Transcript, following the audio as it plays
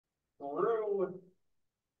through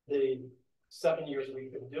the 7 years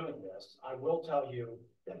we've been doing this, I will tell you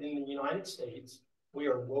that in the United States, we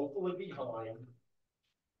are woefully behind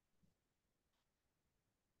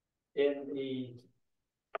in the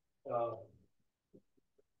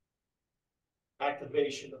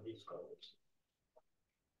activation of these goals.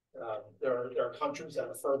 There are countries that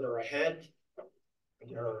are further ahead.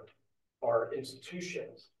 There are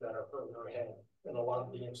institutions that are further ahead than a lot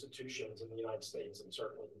of the institutions in the United States and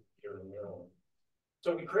certainly here in Maryland.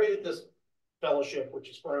 So we created this fellowship, which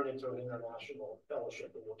has grown into an international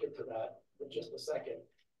fellowship, and we'll get to that in just a second.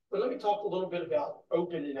 But let me talk a little bit about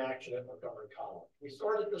Open in Action at Montgomery College. We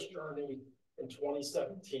started this journey in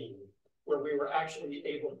 2017, where we were actually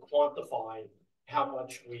able to quantify how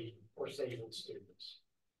much we were saving students.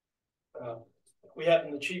 We had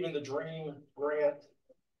an Achieving the Dream grant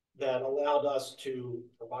that allowed us to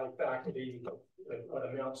provide faculty what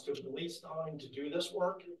amounts to release time to do this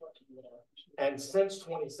work. And since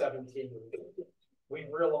 2017,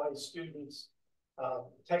 we've realized students'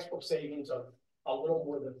 textbook savings of a little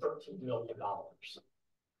more than $13 million.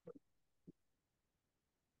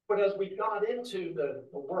 But as we got into the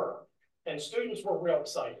work, and students were real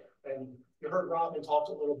excited, and you heard Robin talk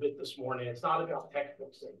a little bit this morning, it's not about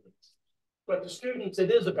textbook savings. But the students,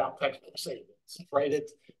 it is about textbook savings, right?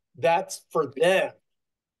 That's for them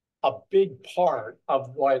a big part of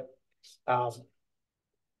what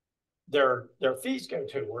their fees go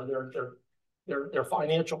to, or their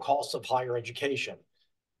financial costs of higher education.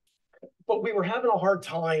 But we were having a hard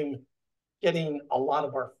time getting a lot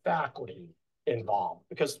of our faculty involved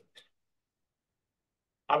because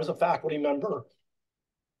I was a faculty member.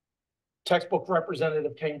 Textbook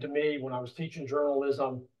representative came to me when I was teaching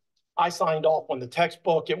journalism. I signed off on the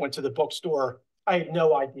textbook. It went to the bookstore. I had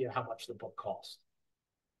no idea how much the book cost.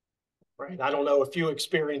 Right? I don't know if you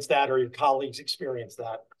experienced that or your colleagues experienced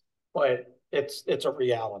that, but it's a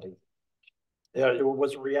reality. It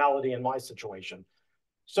was a reality in my situation.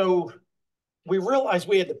 So we realized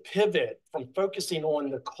we had to pivot from focusing on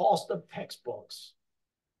the cost of textbooks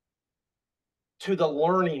to the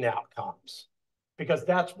learning outcomes, because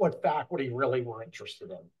that's what faculty really were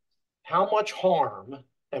interested in. How much harm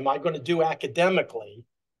am I going to do academically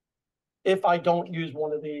if I don't use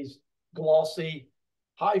one of these glossy,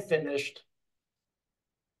 high-finished,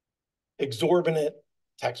 exorbitant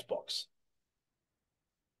textbooks?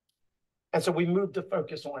 And so we moved to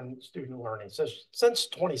focus on student learning. So since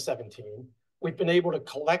 2017, we've been able to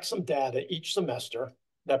collect some data each semester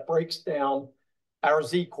that breaks down our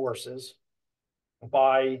Z courses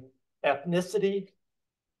by ethnicity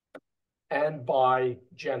and by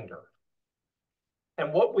gender.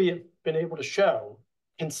 And what we have been able to show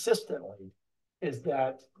consistently is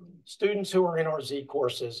that students who are in our Z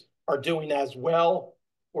courses are doing as well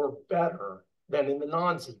or better than in the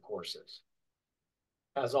non-Z courses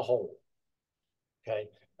as a whole. Okay,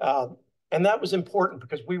 and that was important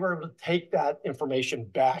because we were able to take that information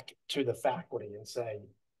back to the faculty and say,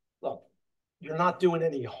 look, you're not doing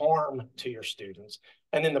any harm to your students.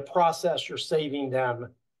 And in the process, you're saving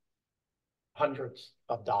them hundreds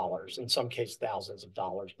of dollars, in some cases, thousands of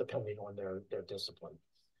dollars, depending on their discipline.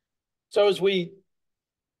 So as we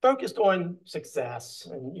focused on success,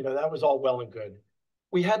 and that was all well and good,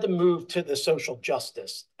 we had to move to the social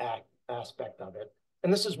justice aspect of it.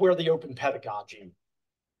 And this is where the open pedagogy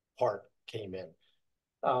part came in.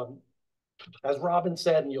 As Robin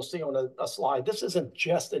said, and you'll see on a slide, this isn't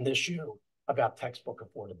just an issue about textbook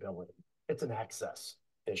affordability. It's an access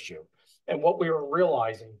issue. And what we were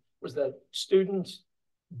realizing was that students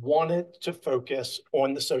wanted to focus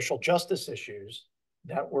on the social justice issues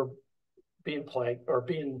that were being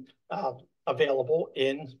available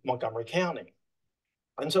in Montgomery County.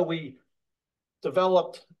 And so we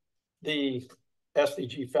developed the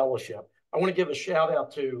SDG Fellowship. I want to give a shout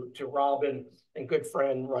out to Robin and good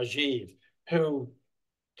friend Rajiv, who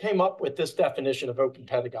came up with this definition of open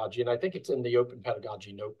pedagogy. And I think it's in the open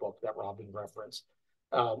pedagogy notebook that Robin referenced.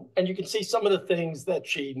 And you can see some of the things that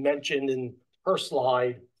she mentioned in her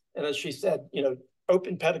slide. And as she said,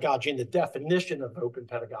 open pedagogy and the definition of open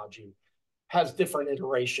pedagogy has different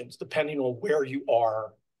iterations depending on where you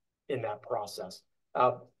are in that process.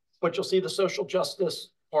 But you'll see the social justice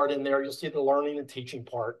part in there. You'll see the learning and teaching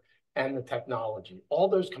part and the technology. All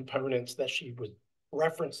those components that she was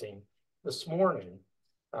referencing this morning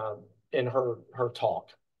in her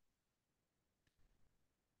talk.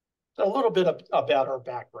 So a little bit about our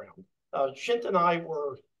background. Shinta and I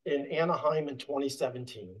were in Anaheim in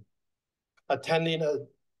 2017, attending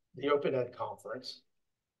the Open Ed conference.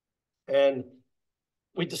 And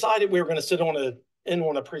we decided we were going to sit in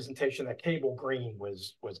on a presentation that Cable Green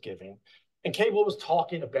was giving. And Cable was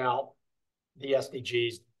talking about the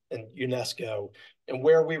SDGs and UNESCO and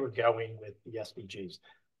where we were going with the SDGs.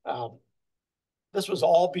 This was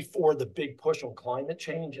all before the big push on climate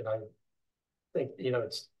change. And I think, you know,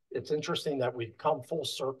 it's interesting that we've come full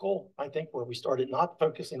circle, I think, where we started not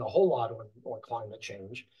focusing a whole lot on climate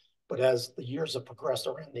change, but as the years have progressed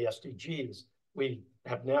around the SDGs, we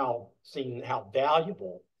have now seen how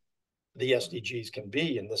valuable the SDGs can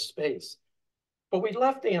be in this space. But we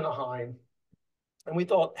left Anaheim and we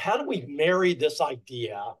thought, how do we marry this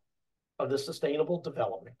idea of the Sustainable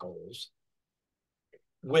Development Goals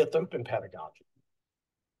with open pedagogy?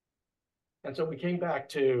 And so we came back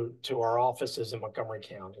to our offices in Montgomery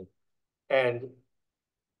County and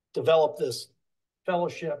developed this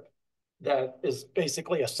fellowship that is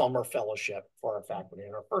basically a summer fellowship for our faculty.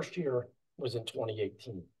 And our first year was in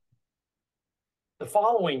 2018. The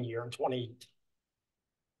following year,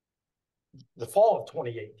 the fall of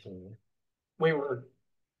 2018, we were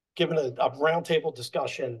given a roundtable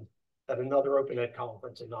discussion at another open ed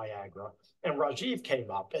conference in Niagara. And Rajiv came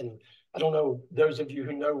up. And I don't know, those of you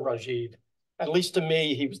who know Rajiv, at least to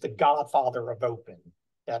me, he was the godfather of open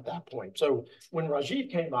at that point. So when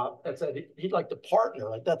Rajiv came up and said he'd like to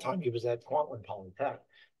partner, at that time he was at Kwantlen Polytech,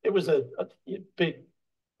 it was a big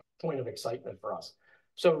point of excitement for us.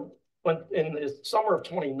 So in the summer of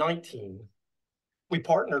 2019, we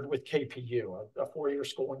partnered with KPU, a four-year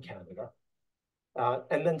school in Canada.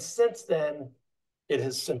 And then since then, it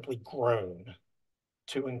has simply grown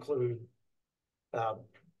to include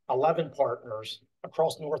 11 partners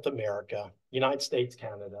across North America, United States,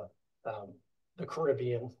 Canada, the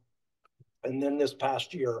Caribbean. And then this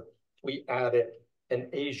past year, we added an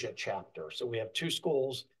Asia chapter. So we have 2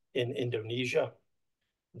 schools in Indonesia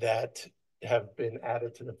that have been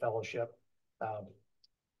added to the fellowship.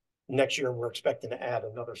 Next year, we're expecting to add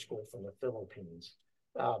another school from the Philippines.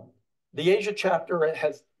 The Asia chapter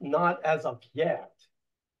has not, as of yet,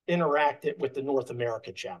 interacted with the North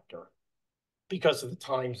America chapter because of the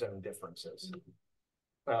time zone differences.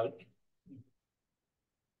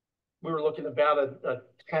 We were looking about a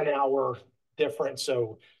 10-hour difference,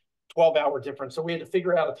 so 12-hour difference. So we had to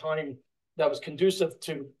figure out a time that was conducive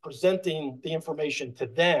to presenting the information to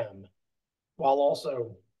them while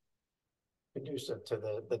also conducive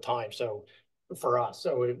to the time. So for us,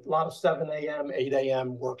 so a lot of 7 a.m., 8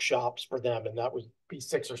 a.m. workshops for them, and that would be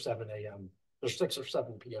 6 or 7 a.m. or 6 or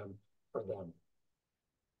 7 p.m. for them.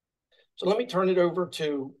 So let me turn it over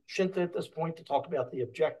to Shinta at this point to talk about the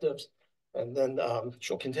objectives, and then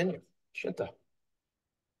she'll continue. Shinta.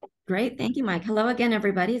 Great. Thank you, Mike. Hello again,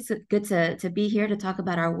 everybody. It's good to be here to talk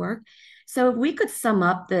about our work. So if we could sum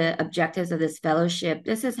up the objectives of this fellowship,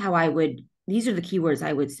 these are the keywords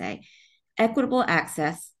I would say: equitable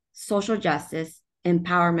access, social justice,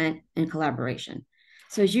 empowerment, and collaboration.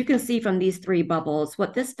 So as you can see from these 3 bubbles,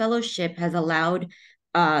 what this fellowship has allowed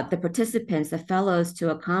the participants, the fellows, to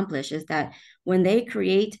accomplish is that when they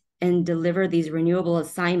create and deliver these renewable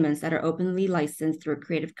assignments that are openly licensed through a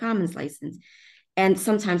Creative Commons license, and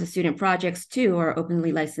sometimes the student projects too are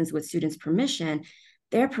openly licensed with students' permission,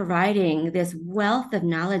 they're providing this wealth of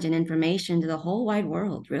knowledge and information to the whole wide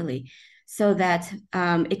world, really, so that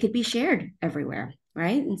it could be shared everywhere,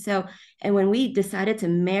 right? And when we decided to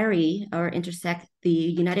marry or intersect the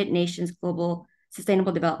United Nations Global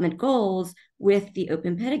Sustainable Development Goals with the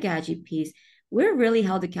open pedagogy piece, we're really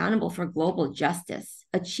held accountable for global justice,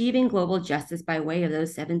 achieving global justice by way of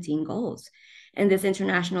those 17 goals. And this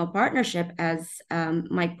international partnership, as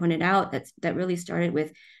Mike pointed out, that really started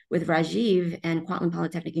with Rajiv and Kwantlen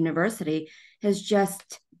Polytechnic University, has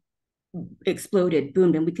just exploded,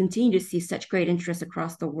 boomed, and we continue to see such great interest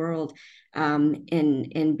across the world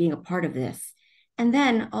in being a part of this. And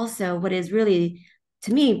then also, what is really,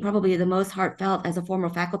 to me, probably the most heartfelt as a former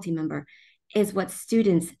faculty member is what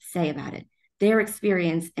students say about it. Their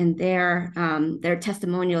experience and their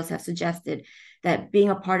testimonials have suggested that being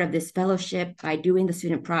a part of this fellowship by doing the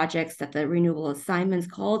student projects that the renewable assignments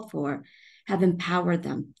called for have empowered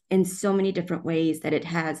them in so many different ways that it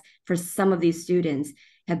has, for some of these students,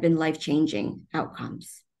 have been life-changing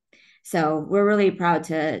outcomes. So we're really proud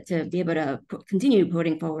to be able to continue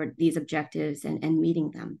putting forward these objectives and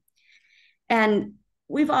meeting them. And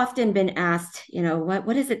we've often been asked,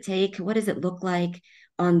 what does it take? What does it look like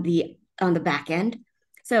on the back end?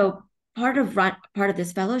 So part of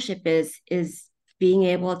this fellowship is being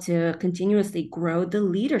able to continuously grow the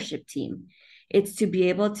leadership team. It's to be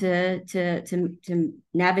able to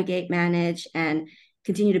navigate, manage, and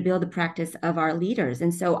continue to build the practice of our leaders.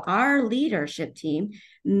 And so our leadership team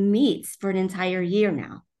meets for an entire year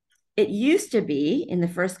now. It used to be in the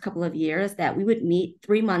first couple of years that we would meet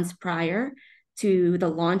 3 months prior to the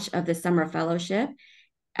launch of the summer fellowship.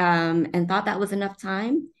 and thought that was enough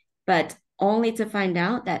time, but only to find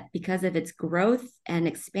out that because of its growth and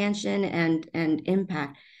expansion and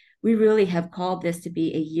impact, we really have called this to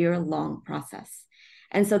be a year-long process.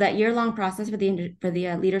 And so that year-long process for the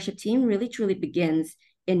leadership team really truly begins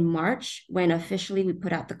in March, when officially we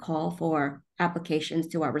put out the call for applications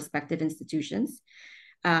to our respective institutions.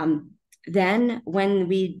 Then when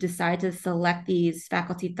we decide to select these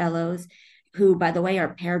faculty fellows, who, by the way,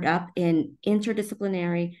 are paired up in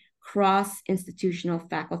interdisciplinary cross-institutional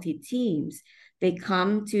faculty teams, they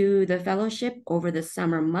come to the fellowship over the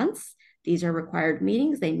summer months. These are required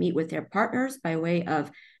meetings. They meet with their partners by way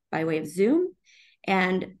of Zoom,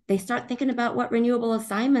 and they start thinking about what renewable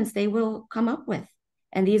assignments they will come up with.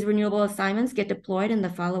 And these renewable assignments get deployed in the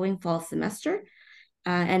following fall semester.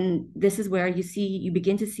 And this is where you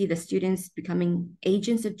begin to see the students becoming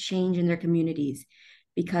agents of change in their communities,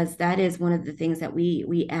 because that is one of the things that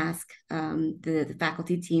we ask the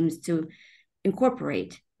faculty teams to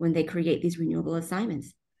incorporate when they create these renewable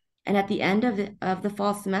assignments. And at the end of the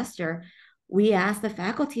fall semester, we ask the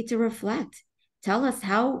faculty to reflect. Tell us,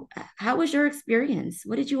 how was your experience?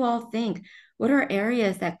 What did you all think? What are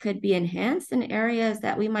areas that could be enhanced and areas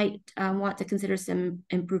that we might want to consider some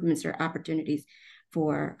improvements or opportunities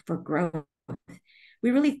for growth?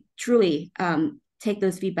 We really, truly take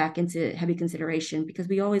those feedback into heavy consideration, because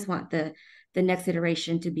we always want the next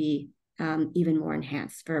iteration to be even more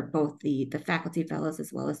enhanced for both the faculty fellows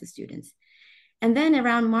as well as the students. And then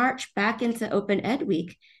around March, back into Open Ed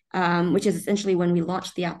Week, which is essentially when we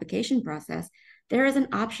launched the application process, there is an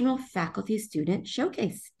optional faculty-student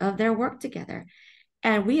showcase of their work together.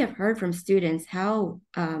 And we have heard from students how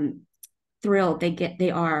thrilled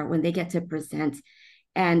they are when they get to present.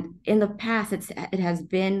 And in the past, it has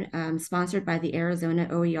been sponsored by the Arizona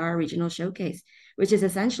OER Regional Showcase, which has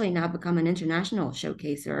essentially now become an international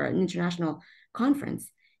showcase or an international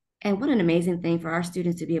conference. And what an amazing thing for our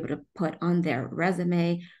students to be able to put on their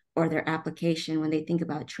resume or their application when they think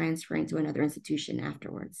about transferring to another institution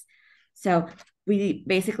afterwards. So we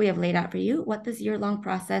basically have laid out for you what this year-long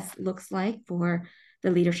process looks like for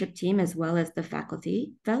the leadership team as well as the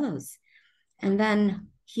faculty fellows. And then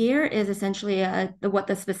here is essentially what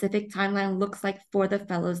the specific timeline looks like for the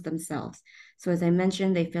fellows themselves. So as I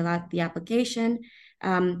mentioned, they fill out the application.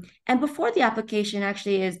 And before the application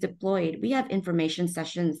actually is deployed, we have information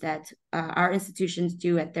sessions that our institutions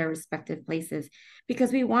do at their respective places,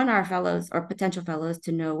 because we want our fellows or potential fellows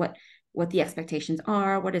to know what the expectations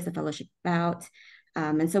are, what is the fellowship about.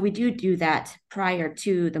 And so we do that prior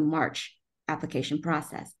to the March application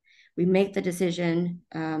process. We make the decision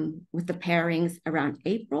with the pairings around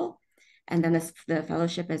April, and then the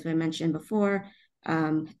fellowship, as we mentioned before,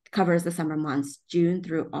 covers the summer months, June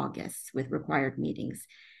through August, with required meetings.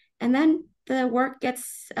 And then the work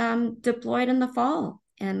gets deployed in the fall.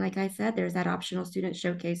 And like I said, there's that optional student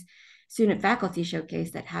faculty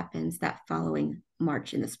showcase that happens that following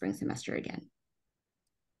March in the spring semester again.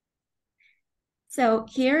 So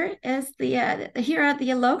here are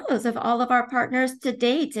the logos of all of our partners to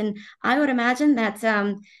date. And I would imagine that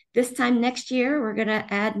this time next year, we're going to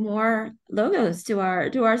add more logos to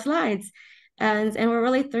our slides. And we're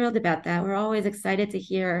really thrilled about that. We're always excited to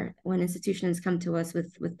hear when institutions come to us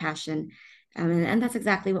with passion. And that's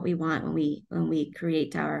exactly what we want when we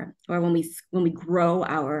create when we grow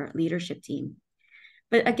our leadership team.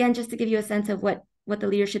 But again, just to give you a sense of what the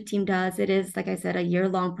leadership team does, it is, like I said, a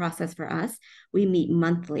year-long process for us. We meet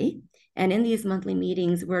monthly, and in these monthly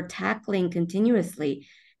meetings, we're tackling continuously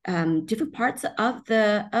different parts of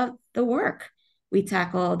the work. We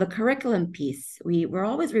tackle the curriculum piece. We're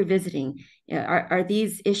always revisiting, are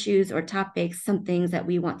these issues or topics some things that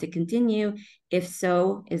we want to continue? If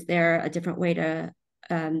so, is there a different way to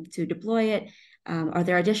deploy it? Are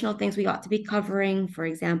there additional things we ought to be covering? For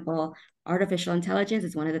example, artificial intelligence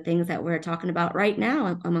is one of the things that we're talking about right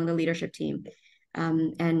now among the leadership team,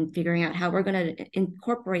 and figuring out how we're going to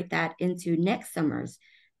incorporate that into next summer's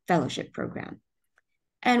fellowship program.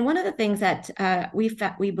 And one of the things that we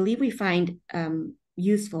believe we find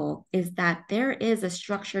useful is that there is a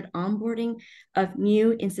structured onboarding of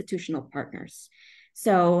new institutional partners.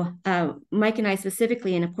 So Mike and I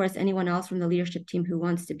specifically, and of course anyone else from the leadership team who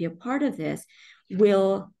wants to be a part of this,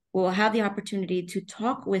 will have the opportunity to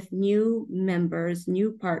talk with new members,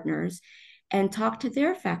 new partners, and talk to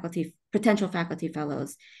their potential faculty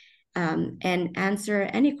fellows, and answer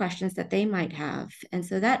any questions that they might have. And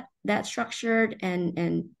so that structured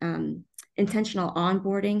and intentional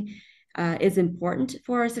onboarding is important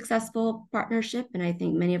for a successful partnership. And I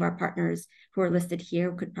think many of our partners who are listed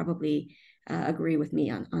here could probably agree with me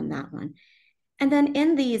on that one. And then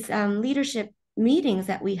in these leadership meetings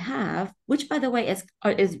that we have, which by the way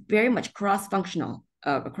is very much cross-functional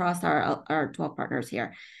across our 12 partners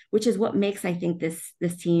here, which is what makes, I think, this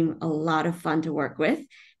team a lot of fun to work with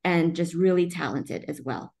and just really talented as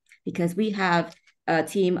well. Because we have a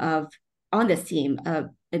team of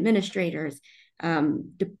administrators,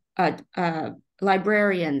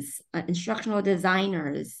 librarians, instructional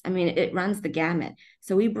designers. I mean, it runs the gamut.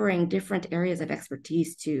 So we bring different areas of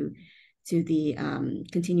expertise to the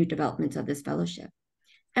continued development of this fellowship.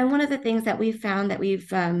 And one of the things that we've found that we've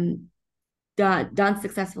done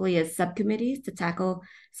successfully is subcommittees to tackle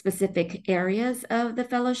specific areas of the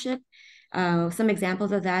fellowship. Some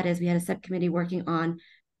examples of that is we had a subcommittee working on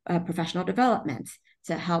professional development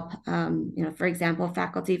to help, for example,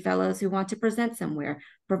 faculty fellows who want to present somewhere,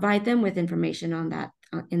 provide them with information on that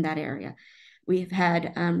in that area. We've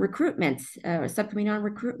had recruitment, a subcommittee on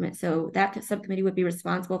recruitment. So that subcommittee would be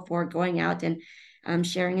responsible for going out and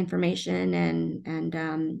sharing information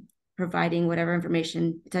and providing whatever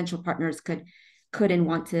information potential partners could and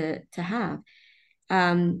want to have.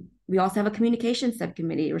 We also have a communication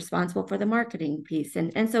subcommittee responsible for the marketing piece.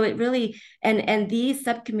 And so it really, and these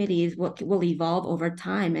subcommittees will evolve over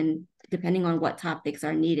time and depending on what topics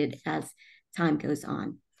are needed as time goes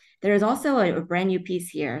on. There is also a brand new piece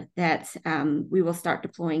here that we will start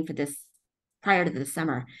deploying for this prior to the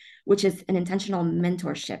summer, which is an intentional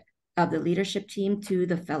mentorship of the leadership team to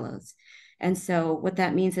the fellows. And so what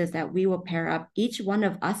that means is that we will pair up each one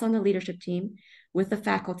of us on the leadership team with the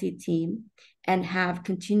faculty team and have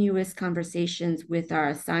continuous conversations with our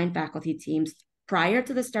assigned faculty teams prior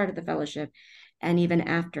to the start of the fellowship and even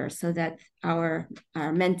after, so that our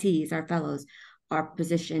mentees, our fellows, are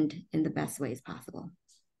positioned in the best ways possible.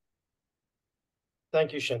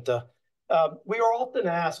 Thank you, Shinta. We are often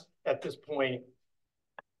asked at this point,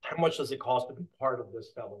 how much does it cost to be part of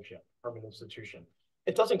this fellowship from an institution?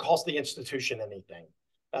 It doesn't cost the institution anything.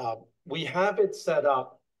 We have it set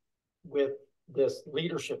up with this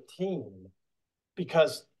leadership team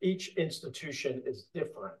because each institution is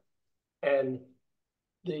different. And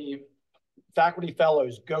the faculty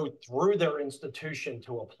fellows go through their institution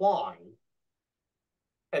to apply.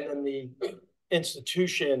 And then the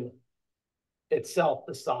institution itself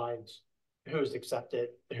decides who's accepted,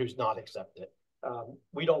 who's not accepted.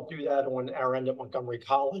 We don't do that on our end at Montgomery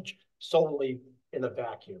College solely in a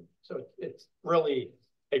vacuum. So it's really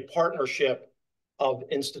a partnership of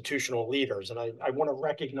institutional leaders. And I want to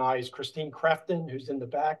recognize Christine Crefton, who's in the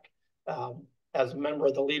back, as a member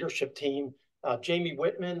of the leadership team. Jamie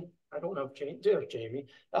Whitman, I don't know if there's Jamie.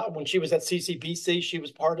 When she was at CCBC, she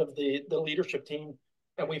was part of the leadership team.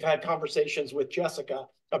 And we've had conversations with Jessica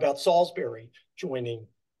about Salisbury joining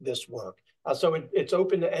this work. So it's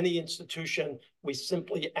open to any institution. We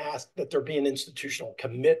simply ask that there be an institutional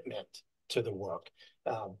commitment to the work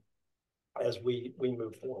as we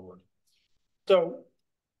move forward. So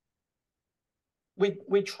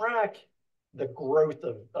we track the growth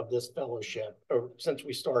of this fellowship since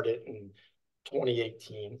we started in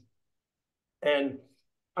 2018. And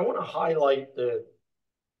I want to highlight the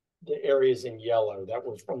areas in yellow that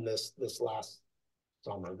were from this last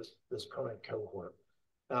summer, this current cohort.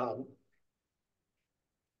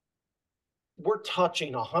 We're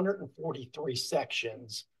touching 143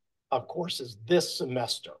 sections of courses this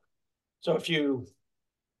semester. So if you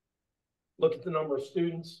look at the number of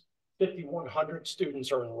students, 5,100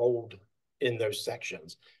 students are enrolled in those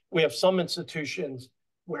sections. We have some institutions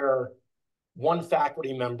where one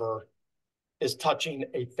faculty member is touching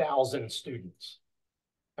 1,000 students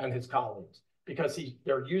and his colleagues because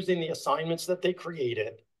they're using the assignments that they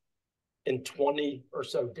created in 20 or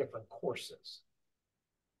so different courses.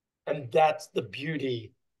 And that's the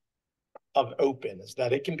beauty of open, is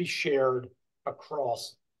that it can be shared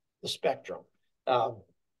across the spectrum.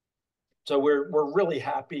 So we're really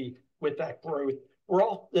happy with that growth. We're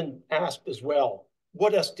often asked as well,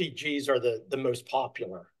 what SDGs are the most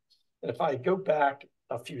popular? And if I go back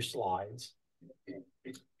a few slides,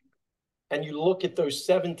 and you look at those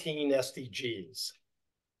 17 SDGs,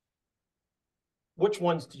 which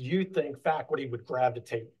ones do you think faculty would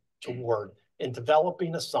gravitate toward in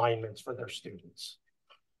developing assignments for their students?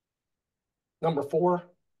 Number 4,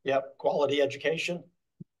 yep, quality education.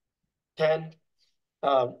 10,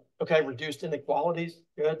 okay, reduced inequalities,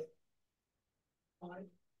 good.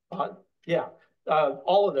 5, yeah,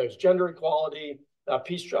 all of those, gender equality,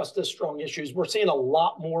 peace, justice, strong issues. We're seeing a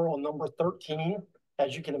lot more on number 13,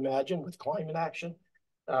 as you can imagine, with climate action.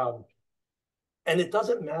 And it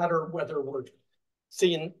doesn't matter whether we're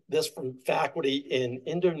seeing this from faculty in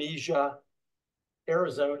Indonesia,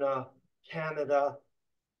 Arizona, Canada,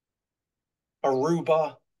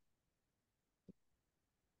 Aruba,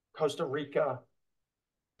 Costa Rica,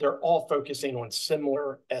 they're all focusing on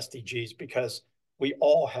similar SDGs because we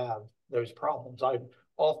all have those problems. I've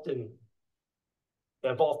often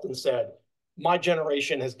said, my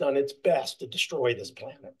generation has done its best to destroy this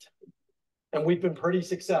planet. And we've been pretty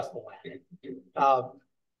successful at it.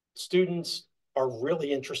 Students are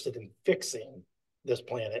really interested in fixing this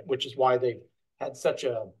planet, which is why they've had such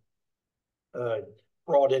a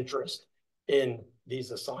broad interest in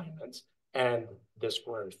these assignments and this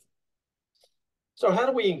growth. So how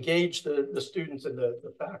do we engage the students and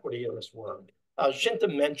the faculty in this work?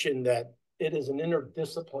 Shinta mentioned that it is an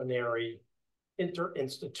interdisciplinary,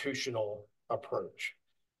 interinstitutional approach,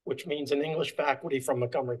 which means an English faculty from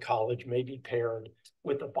Montgomery College may be paired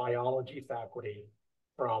with a biology faculty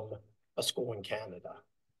from a school in Canada.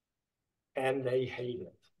 And they hate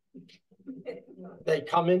it. They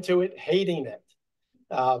come into it hating it.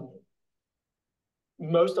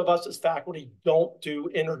 Most of us as faculty don't do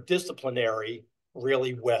interdisciplinary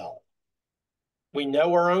really well. We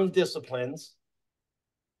know our own disciplines,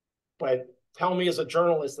 but tell me as a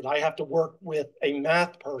journalist that I have to work with a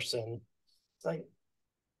math person. It's like,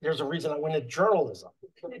 there's a reason I went into journalism.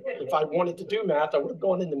 If I wanted to do math, I would have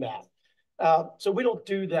gone into math. So we don't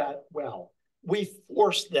do that well. We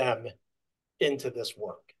force them into this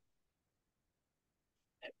work.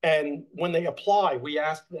 And when they apply, we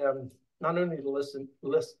ask them not only to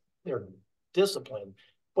list their discipline,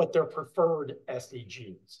 but their preferred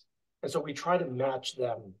SDGs. And so we try to match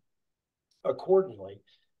them accordingly.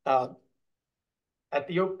 At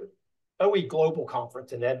the OE Global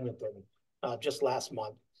Conference in Edmonton just last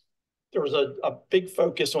month, there was a big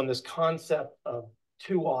focus on this concept of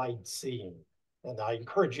two-eyed seeing. And I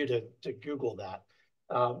encourage you to Google that.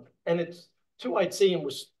 And it's two-eyed seeing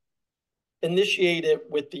was initiated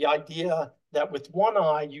with the idea that with one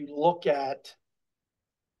eye, you look at,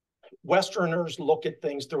 Westerners look at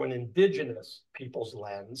things through an indigenous people's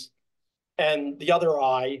lens, and the other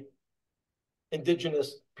eye,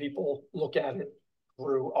 indigenous people look at it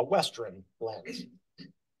through a Western lens.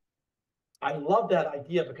 I love that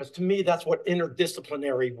idea because to me, that's what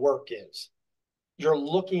interdisciplinary work is. You're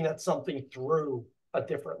looking at something through a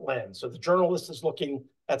different lens. So the journalist is looking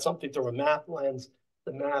at something through a math lens.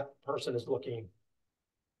 The math person is looking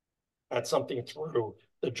at something through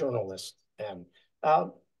the journalist. And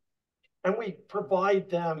we provide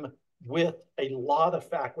them with a lot of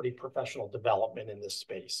faculty professional development in this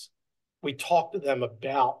space. We talk to them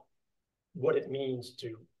about what it means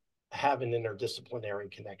to have an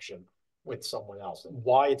interdisciplinary connection with someone else and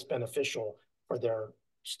why it's beneficial for their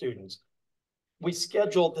students. We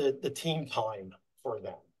schedule the team time for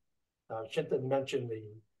them. Shinta mentioned the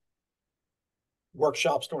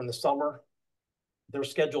workshops during the summer.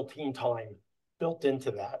 There's scheduled team time built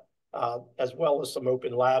into that, as well as some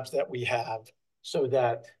open labs that we have so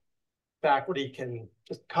that faculty can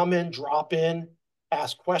just come in, drop in,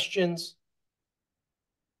 ask questions,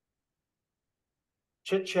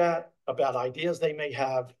 chit chat about ideas they may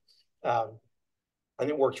have. And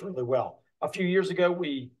it works really well. A few years ago,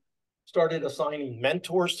 we started assigning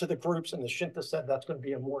mentors to the groups, and as Shinta said, that's going to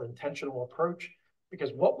be a more intentional approach,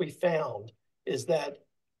 because what we found is that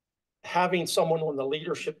having someone on the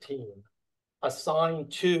leadership team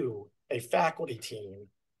assigned to a faculty team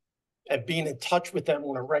and being in touch with them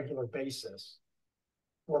on a regular basis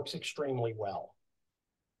works extremely well.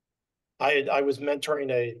 I was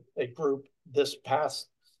mentoring a group this past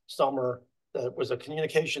summer that was a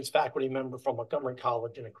communications faculty member from Montgomery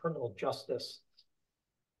College and a criminal justice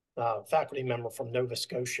faculty member from Nova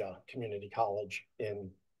Scotia Community College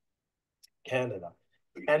in Canada.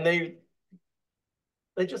 And they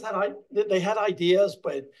just had ideas,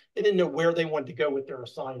 but they didn't know where they wanted to go with their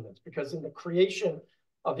assignments, because in the creation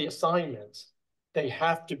of the assignments, they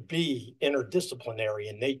have to be interdisciplinary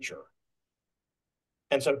in nature.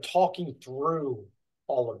 And so talking through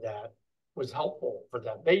all of that was helpful for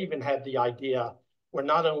them. They even had the idea where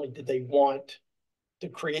not only did they want to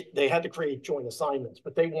create, they had to create joint assignments,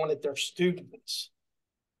 but they wanted their students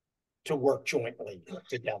to work jointly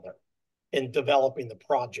together in developing the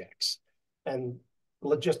projects. And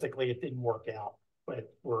logistically, it didn't work out,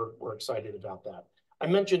 but we're excited about that. I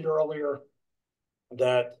mentioned earlier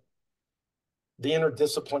that the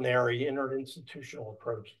interdisciplinary, interinstitutional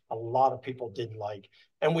approach, a lot of people didn't like.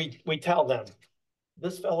 And we tell them,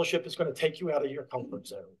 this fellowship is going to take you out of your comfort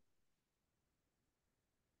zone.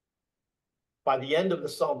 By the end of the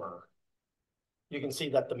summer, you can see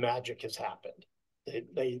that the magic has happened.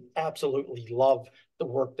 They absolutely love the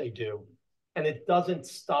work they do. And it doesn't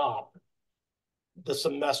stop the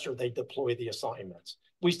semester they deploy the assignments.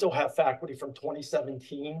 We still have faculty from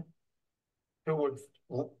 2017 who would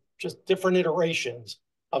just different iterations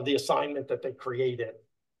of the assignment that they created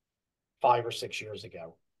 5 or 6 years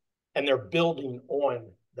ago, and they're building on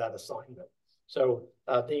that assignment. So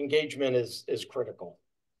the engagement is critical.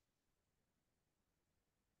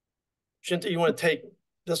 Shinta, you want to take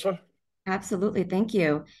this one? Absolutely, thank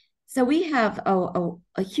you. So we have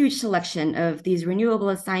a huge selection of these renewable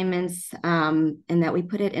assignments, and that we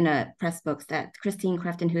put it in a press books that Christine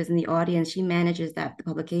Crefton, who is in the audience, she manages the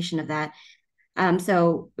publication of that.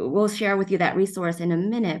 So we'll share with you that resource in a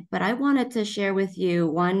minute, but I wanted to share with you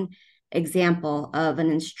one example of an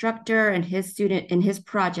instructor and his student in his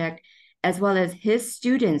project, as well as his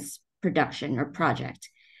students' production or project.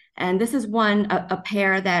 And this is a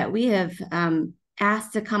pair that we have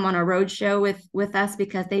asked to come on a roadshow with us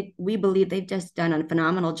because we believe they've just done a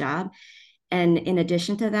phenomenal job. And in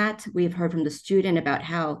addition to that, we've heard from the student about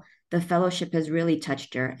how the fellowship has really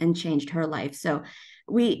touched her and changed her life. So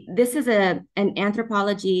this is an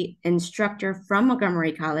anthropology instructor from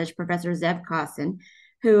Montgomery College, Professor Zev Kossin,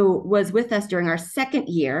 who was with us during our second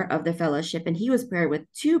year of the fellowship, and he was paired with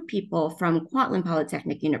two people from Kwantlen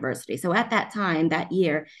Polytechnic University. So at that time, that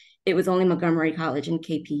year, it was only Montgomery College and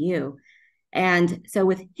KPU. And so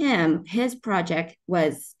with him, his project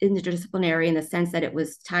was interdisciplinary in the sense that it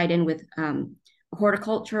was tied in with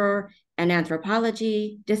horticulture and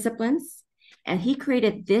anthropology disciplines. And he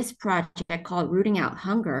created this project called Rooting Out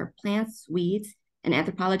Hunger, Plants, Weeds, and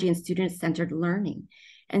Anthropology and Student-Centered Learning.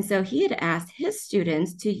 And so he had asked his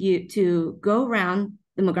students to go around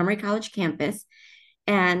the Montgomery College campus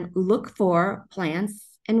and look for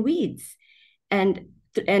plants and weeds. And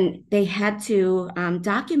they had to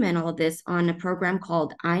document all of this on a program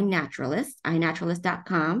called iNaturalist,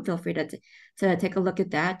 iNaturalist.com. Feel free to take a look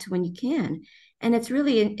at that when you can. And it's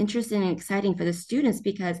really interesting and exciting for the students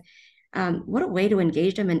because what a way to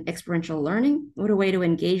engage them in experiential learning, what a way to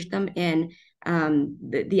engage them in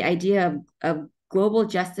the idea of global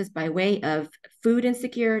justice by way of food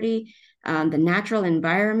insecurity, the natural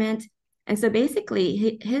environment. And so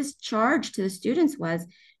basically his charge to the students was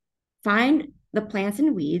find the plants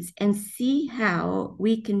and weeds and see how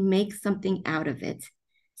we can make something out of it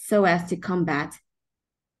so as to combat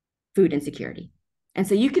food insecurity. And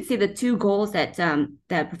so you could see the two goals that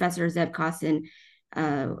Professor Zev Kossin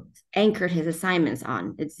anchored his assignments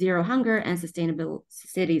on. It's zero hunger and sustainable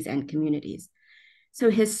cities and communities. So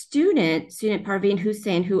his student Parveen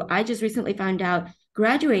Hussein, who I just recently found out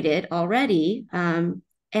graduated already and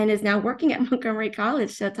is now working at Montgomery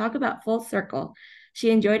College. So talk about full circle. She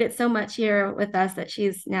enjoyed it so much here with us that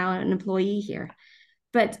she's now an employee here.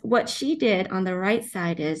 But what she did on the right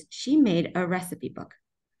side is she made a recipe book.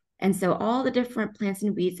 And so all the different plants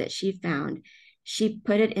and weeds that she found, she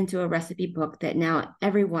put it into a recipe book that now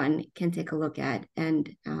everyone can take a look at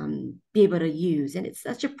and be able to use. And it's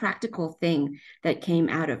such a practical thing that came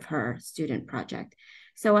out of her student project.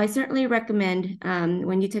 So I certainly recommend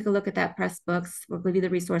when you take a look at that press books, we'll give you the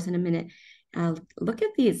resource in a minute, look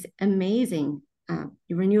at these amazing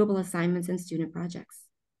renewable assignments and student projects.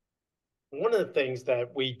 One of the things that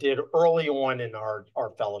we did early on in our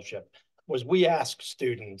fellowship was we asked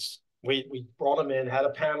students, we brought them in, had a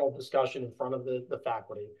panel discussion in front of the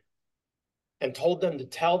faculty, and told them to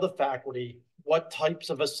tell the faculty what types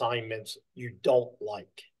of assignments you don't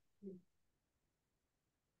like.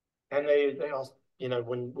 And they all,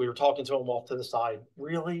 when we were talking to them off to the side,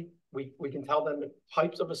 really? We can tell them the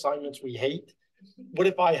types of assignments we hate? What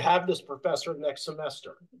if I have this professor next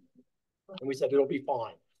semester? And we said, it'll be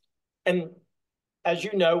fine. And as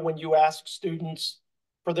you know, when you ask students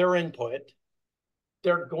for their input,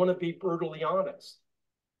 they're going to be brutally honest.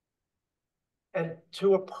 And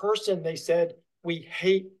to a person, they said, we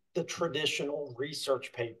hate the traditional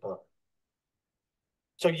research paper.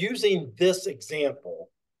 So using this example,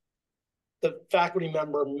 the faculty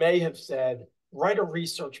member may have said, write a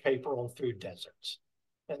research paper on food deserts.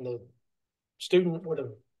 And the student would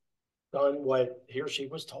have done what he or she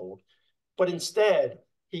was told. But instead,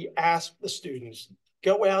 he asked the students,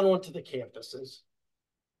 go out onto the campuses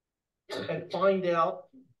and find out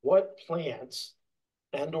what plants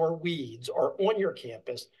and or weeds are on your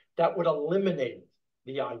campus that would eliminate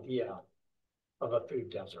the idea of a food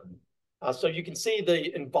desert. So you can see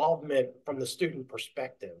the involvement from the student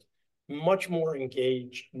perspective, much more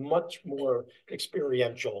engaged, much more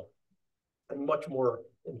experiential, and much more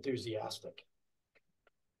enthusiastic.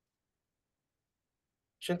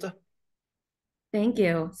 Shinta? Thank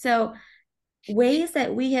you. So ways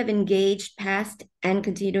that we have engaged past and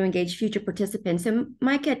continue to engage future participants. So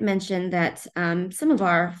Mike had mentioned that some of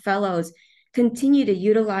our fellows continue to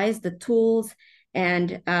utilize the tools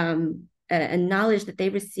and knowledge that they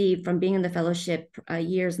received from being in the fellowship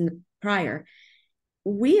years in the prior.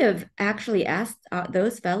 We have actually asked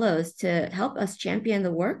those fellows to help us champion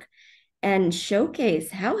the work and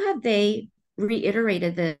showcase how have they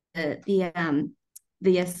reiterated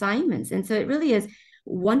the assignments. And so it really is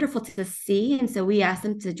wonderful to see. And so we asked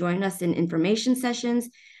them to join us in information sessions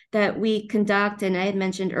that we conduct. And I had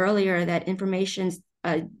mentioned earlier that informations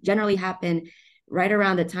generally happen right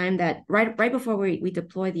around the time that, right before we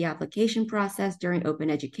deploy the application process during Open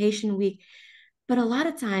Education Week. But a lot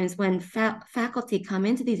of times when faculty come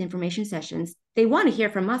into these information sessions, they want to hear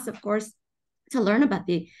from us, of course, to learn about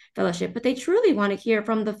the fellowship, but they truly want to hear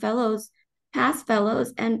from the fellows, past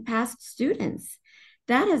fellows, and past students.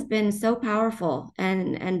 That has been so powerful.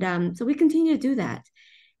 And so we continue to do that.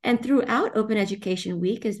 And throughout Open Education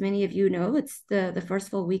Week, as many of you know, it's the first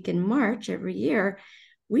full week in March every year,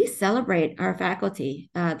 we celebrate our faculty,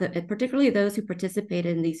 particularly those who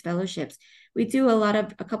participated in these fellowships. We do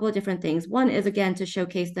a couple of different things. One is, again, to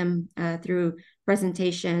showcase them through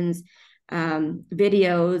presentations,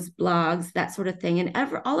 videos, blogs, that sort of thing.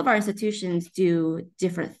 And all of our institutions do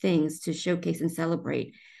different things to showcase and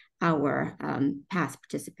celebrate our past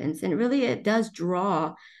participants. And really, it does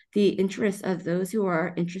draw the interest of those who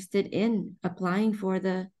are interested in applying for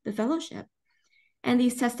the fellowship. And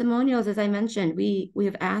these testimonials, as I mentioned, we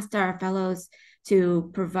have asked our fellows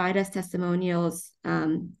to provide us testimonials,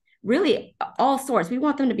 really all sorts. We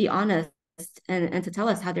want them to be honest and to tell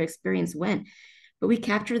us how their experience went. But we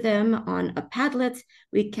capture them on a Padlet.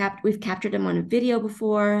 We've captured them on a video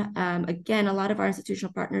before. Again, a lot of our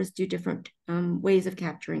institutional partners do different ways of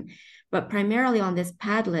capturing, but primarily on this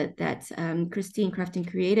Padlet that Christine Crufton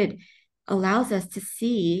created allows us to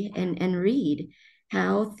see and read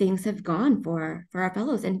how things have gone for our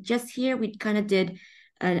fellows. And just here, we kind of did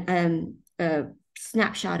a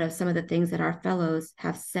snapshot of some of the things that our fellows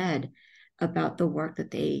have said about the work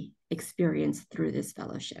that they experienced through this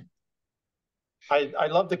fellowship. I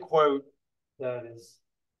love the quote that is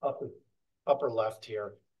upper left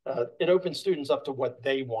here. It opens students up to what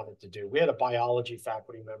they wanted to do. We had a biology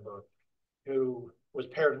faculty member who was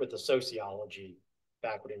paired with a sociology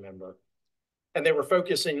faculty member, and they were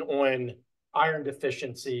focusing on iron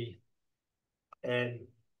deficiency and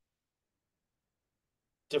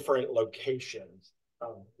different locations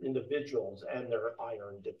of individuals and their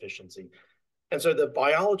iron deficiency. And so the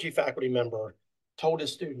biology faculty member told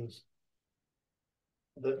his students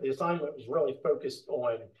that the assignment was really focused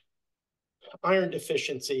on iron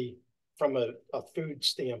deficiency from a food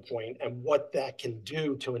standpoint and what that can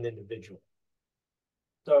do to an individual.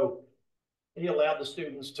 So he allowed the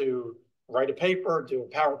students to write a paper, do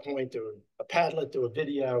a PowerPoint, do a Padlet, do a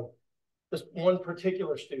video. This one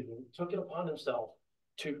particular student took it upon himself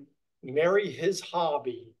to marry his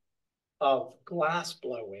hobby of glass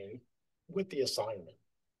blowing with the assignment.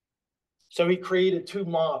 So he created two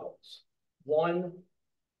models, one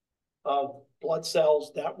of blood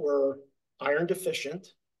cells that were iron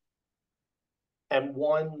deficient, and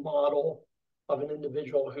one model of an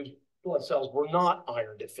individual whose blood cells were not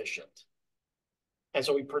iron deficient. And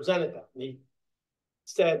so he presented that, and he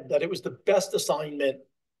said that it was the best assignment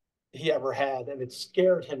he ever had, and it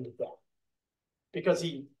scared him to death. Because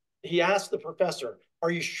he asked the professor, "Are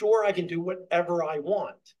you sure I can do whatever I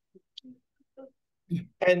want?"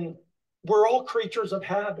 And we're all creatures of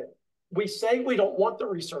habit. We say we don't want the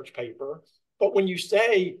research paper, but when you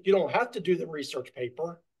say you don't have to do the research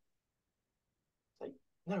paper, like,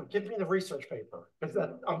 no, give me the research paper, because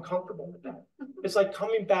I'm comfortable with that. It's like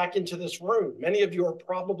coming back into this room. Many of you are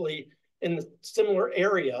probably in the similar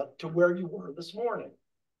area to where you were this morning.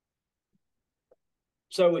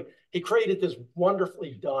 So he created this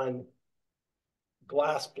wonderfully done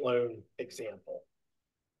glass blown example.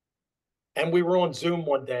 And we were on Zoom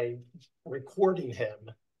one day recording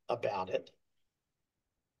him about it.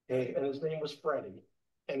 And his name was Freddie.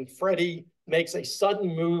 And Freddie makes a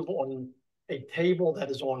sudden move on a table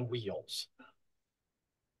that is on wheels.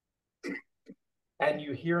 And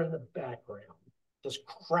you hear in the background this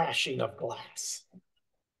crashing of glass.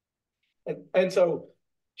 And so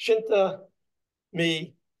Shinta,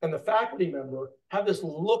 me, and the faculty member have this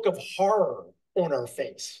look of horror on our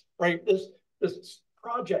face, right? This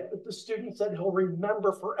project that the student said he'll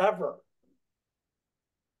remember forever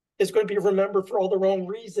is going to be remembered for all the wrong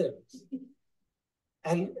reasons.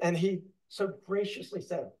 And he so graciously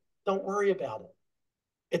said, "Don't worry about it.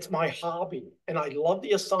 It's my hobby, and I love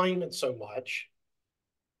the assignment so much.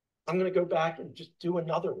 I'm going to go back and just do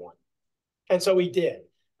another one." And so he did.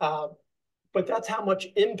 But that's how much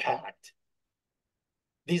impact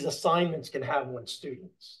these assignments can have on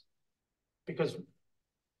students, because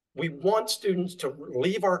we want students to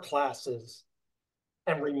leave our classes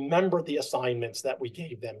and remember the assignments that we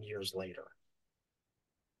gave them years later.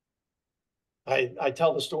 I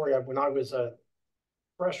tell the story of when I was a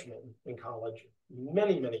freshman in college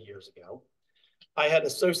many, many years ago, I had a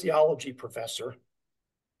sociology professor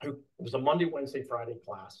who was a Monday, Wednesday, Friday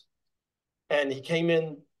class. And he came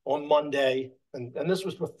in on Monday, and this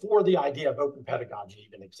was before the idea of open pedagogy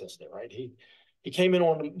even existed, right? He came in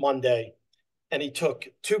on Monday and he took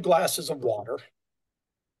 2 glasses of water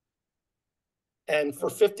and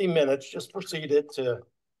for 50 minutes just proceeded to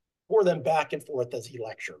pour them back and forth as he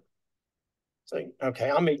lectured. Saying, okay,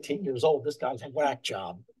 I'm 18 years old. This guy's a whack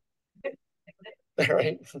job.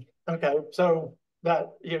 Right? Okay, so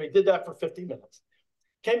that, he did that for 50 minutes.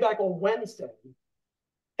 Came back on Wednesday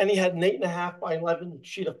and he had an 8.5 by 11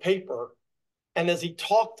 sheet of paper. And as he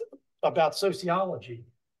talked about sociology,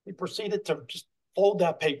 he proceeded to just fold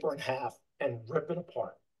that paper in half and rip it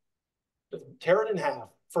apart. Just tear it in half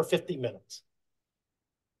for 50 minutes.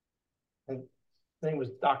 And his name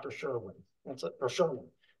was Dr. Sherwin. Or Sherman.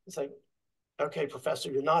 It's like, okay,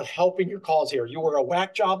 professor, you're not helping your cause here. You were a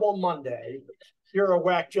whack job on Monday. You're a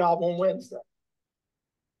whack job on Wednesday.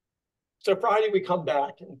 So Friday we come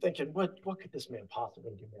back and thinking, what could this man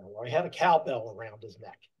possibly do now? Well, he had a cowbell around his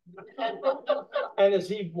neck. And as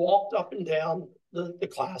he walked up and down the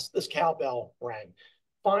class, this cowbell rang.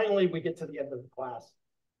 Finally, we get to the end of the class.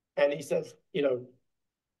 And he says,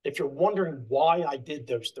 if you're wondering why I did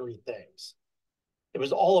those 3 things, it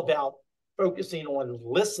was all about focusing on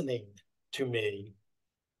listening to me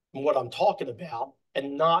and what I'm talking about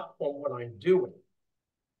and not on what I'm doing.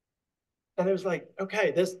 And it was like,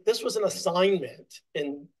 okay, this was an assignment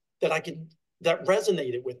that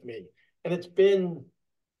resonated with me. And it's been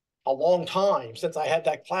a long time since I had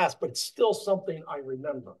that class, but it's still something I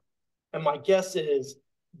remember. And my guess is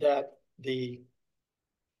that the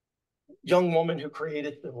young woman who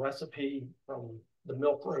created the recipe from the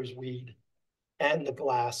milk rose weed and the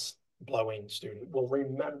glass blowing student will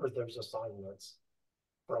remember those assignments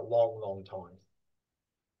for a long, long time.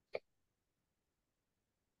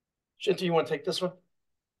 Shinta, you want to take this one?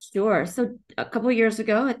 Sure. So a couple of years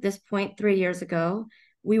ago, at this point, 3 years ago,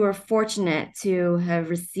 we were fortunate to have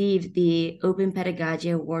received the Open Pedagogy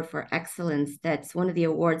Award for Excellence. That's one of the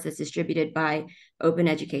awards that's distributed by Open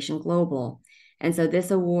Education Global. And so this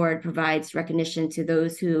award provides recognition to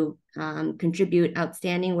those who contribute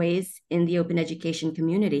outstanding ways in the open education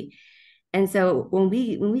community. And so when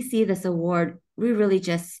we see this award, we really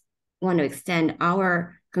just want to extend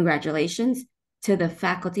our congratulations to the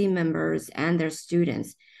faculty members and their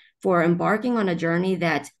students for embarking on a journey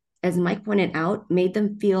that, as Mike pointed out, made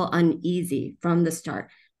them feel uneasy from the start.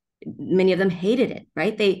 Many of them hated it,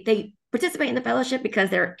 right? They participate in the fellowship because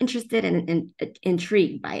they're interested and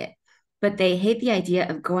intrigued by it, but they hate the idea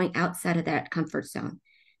of going outside of that comfort zone.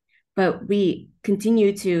 But we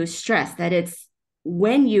continue to stress that it's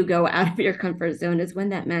when you go out of your comfort zone is when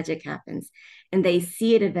that magic happens. And they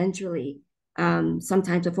see it eventually,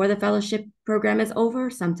 sometimes before the fellowship program is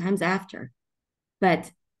over, sometimes after.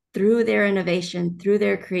 But through their innovation, through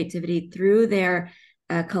their creativity, through their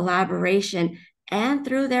collaboration, and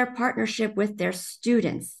through their partnership with their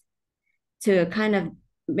students to kind of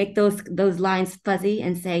make those lines fuzzy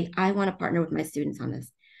and say, I want to partner with my students on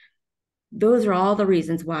this. Those are all the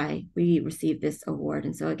reasons why we received this award.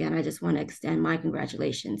 And so again, I just want to extend my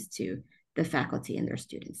congratulations to the faculty and their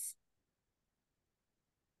students.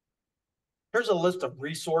 Here's a list of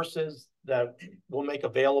resources that we'll make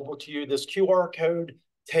available to you. This QR code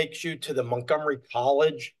takes you to the Montgomery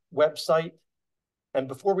College website. And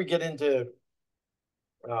before we get into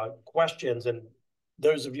questions, and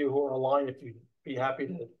those of you who are online, if you'd be happy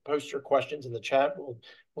to post your questions in the chat,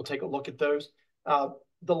 we'll take a look at those.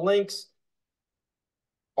 The links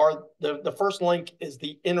are, the first link is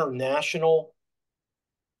the International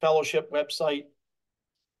Fellowship website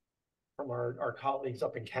from our colleagues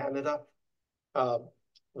up in Canada.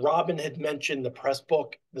 Robin had mentioned the press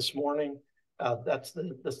book this morning. That's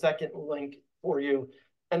the second link for you.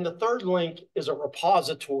 And the third link is a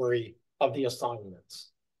repository of the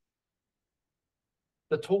assignments.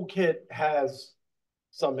 The toolkit has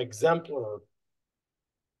some exemplar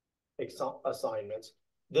assignments.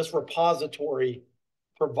 This repository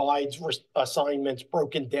provides assignments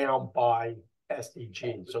broken down by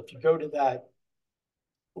SDG. So if you go to that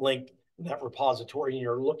link in that repository and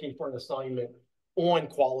you're looking for an assignment on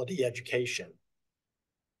quality education,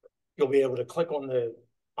 you'll be able to click on the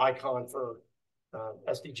icon for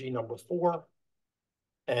SDG number 4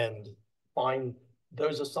 and find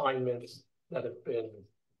those assignments that have been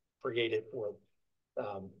created for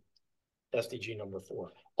SDG number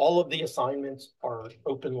 4. All of the assignments are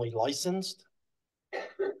openly licensed.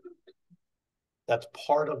 That's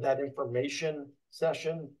part of that information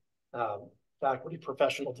session. Faculty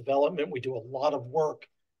professional development, we do a lot of work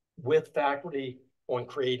with faculty on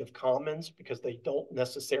Creative Commons because they don't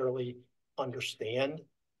necessarily understand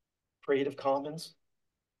Creative Commons.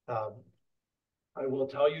 I will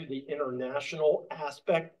tell you the international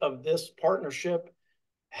aspect of this partnership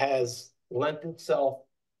has lent itself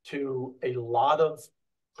to a lot of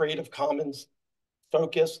Creative Commons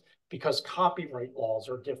focus because copyright laws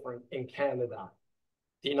are different in Canada,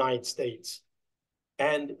 the United States,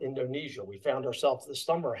 and Indonesia. We found ourselves this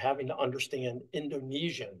summer having to understand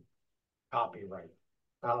Indonesian copyright.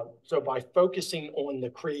 So by focusing on the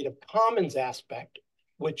Creative Commons aspect,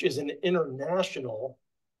 which is an international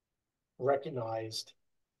recognized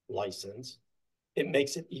license, it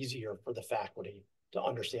makes it easier for the faculty to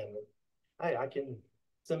understand that, hey, I can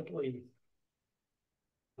simply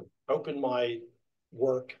open my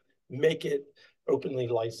work, make it openly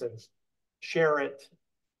licensed, share it,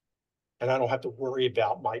 and I don't have to worry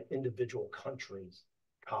about my individual country's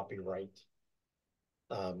copyright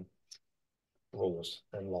rules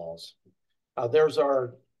and laws. There's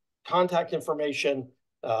our contact information.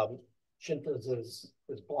 Shinta's is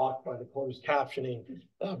blocked by the closed captioning,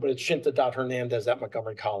 but it's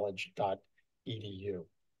shinta.hernandez@montgomerycollege.edu.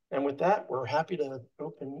 And with that, we're happy to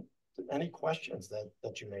open to any questions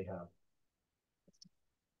that you may have.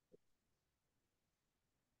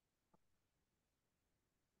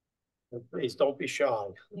 And please don't be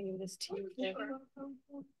shy.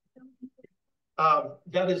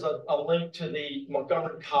 That is a link to the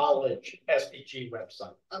Montgomery College SDG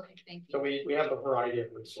website. Okay, thank you. So we have a variety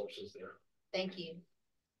of resources there. Thank you.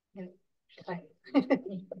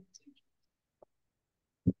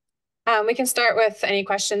 We can start with any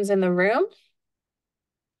questions in the room.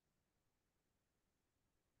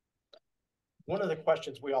 One of the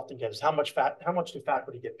questions we often get is how much do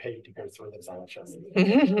faculty get paid to go through the fellowship?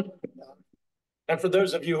 And for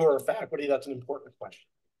those of you who are faculty, that's an important question.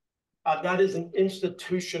 That is an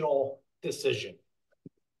institutional decision.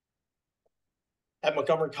 At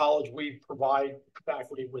Montgomery College, we provide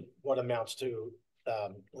faculty with what amounts to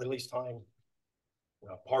release time,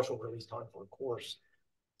 partial release time for a course.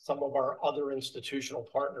 Some of our other institutional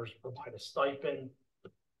partners provide a stipend.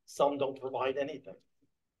 Some don't provide anything.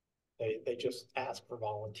 They just ask for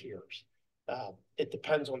volunteers. It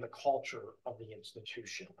depends on the culture of the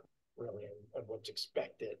institution, really, and what's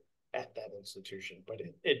expected at that institution. But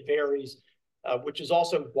it varies, which is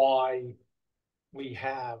also why we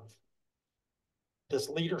have this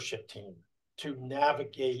leadership team to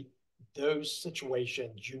navigate those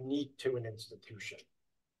situations unique to an institution.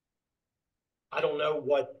 I don't know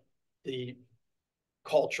what the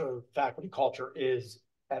faculty culture is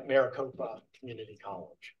at Maricopa Community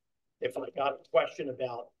College. If I got a question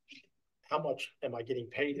about how much am I getting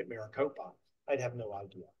paid at Maricopa, I'd have no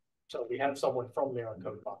idea. So we have someone from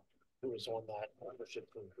Maricopa who is on that partnership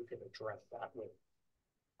group who can address that with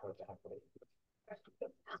our faculty.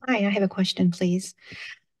 Hi, I have a question, please.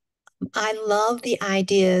 I love the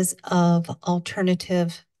ideas of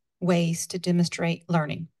alternative ways to demonstrate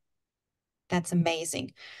learning. That's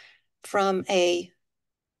amazing. From a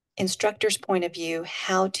instructor's point of view,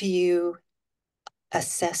 how do you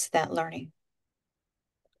assess that learning?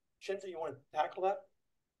 Shinta, you want to tackle that?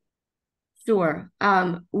 Sure.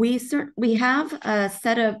 We have a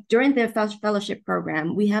set of, during the fellowship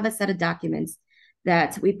program, we have a set of documents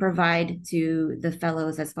that we provide to the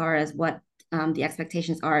fellows as far as what the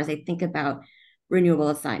expectations are as they think about renewable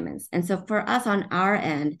assignments. And so for us on our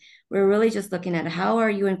end, we're really just looking at how are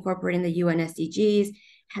you incorporating the UN SDGs?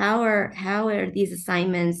 How are these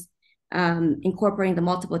assignments incorporating the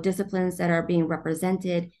multiple disciplines that are being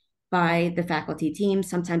represented by the faculty team?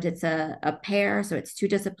 Sometimes it's a pair, so it's 2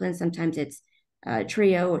 disciplines. Sometimes it's a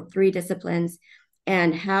trio or 3 disciplines.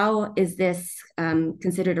 And how is this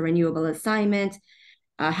considered a renewable assignment?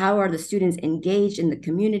 How are the students engaged in the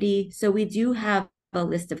community? So we do have a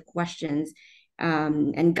list of questions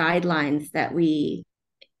and guidelines that we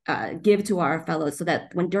give to our fellows so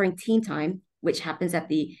that when during team time, which happens at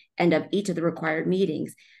the end of each of the required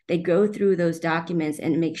meetings, they go through those documents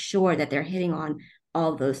and make sure that they're hitting on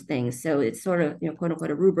all of those things. So it's sort of, quote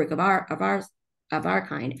unquote, a rubric of our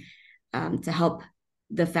kind to help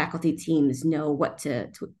the faculty teams know what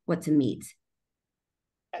to meet.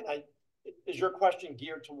 And is your question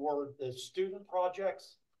geared toward the student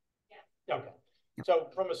projects? Yeah. Okay. So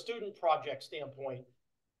from a student project standpoint,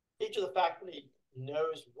 each of the faculty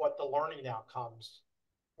knows what the learning outcomes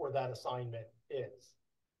for that assignment is.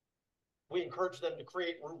 We encourage them to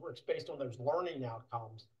create rubrics based on those learning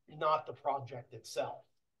outcomes, not the project itself.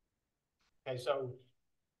 Okay, so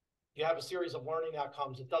you have a series of learning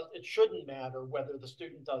outcomes. It shouldn't matter whether the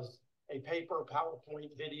student does a paper, PowerPoint,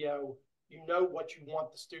 video. You know what you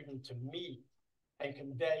want the student to meet and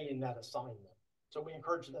convey in that assignment. So we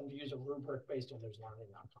encourage them to use a rubric based on those learning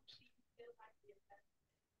outcomes.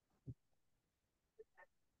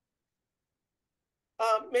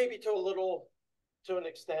 Maybe to an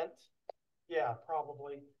extent. Yeah,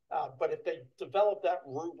 probably. But if they develop that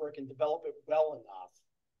rubric and develop it well enough,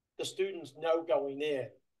 the students know going in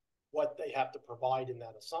what they have to provide in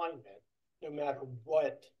that assignment, no matter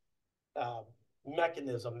what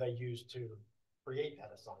mechanism they use to create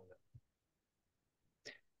that assignment.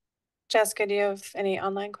 Jessica, do you have any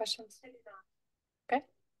online questions? Okay.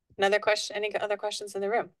 Another question, any other questions in the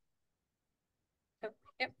room? Oh,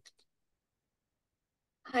 yep.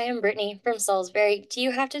 Hi, I'm Brittany from Salisbury. Do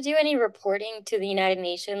you have to do any reporting to the United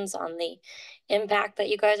Nations on the impact that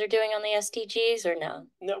you guys are doing on the SDGs or no?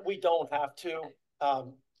 No, we don't have to.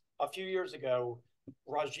 A few years ago,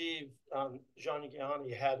 Rajiv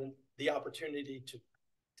Janagiani had the opportunity to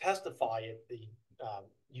testify at the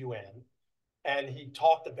UN, and he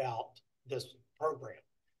talked about this program.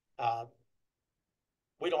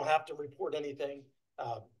 We don't have to report anything.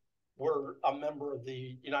 We're a member of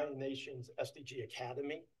the United Nations SDG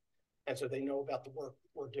Academy, and so they know about the work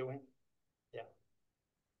we're doing. Yeah.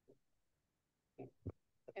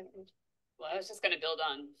 Well, I was just going to build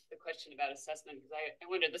on the question about assessment because I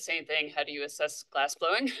wondered the same thing. How do you assess glass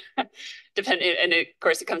blowing? And of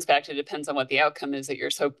course, it comes back to depends on what the outcome is that you're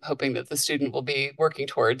so hoping that the student will be working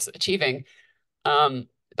towards achieving.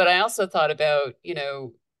 But I also thought about,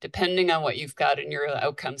 depending on what you've got in your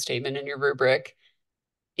outcome statement and your rubric,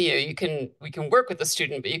 we can work with the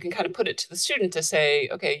student, but you can kind of put it to the student to say,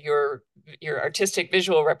 okay, your artistic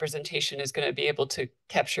visual representation is going to be able to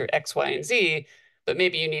capture X, Y, and Z, but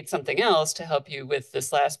maybe you need something else to help you with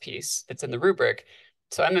this last piece that's in the rubric.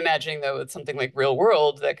 So I'm imagining, though, with something like real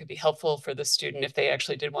world, that could be helpful for the student if they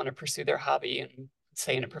actually did want to pursue their hobby and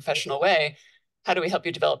say in a professional way. How do we help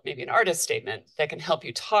you develop maybe an artist statement that can help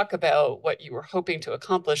you talk about what you were hoping to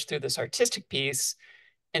accomplish through this artistic piece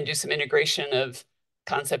and do some integration of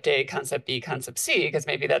concept A, concept B, concept C, because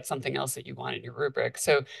maybe that's something else that you want in your rubric.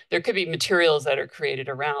 So there could be materials that are created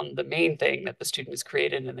around the main thing that the student has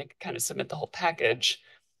created, and they can kind of submit the whole package.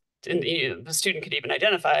 And the student could even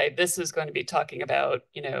identify, this is going to be talking about,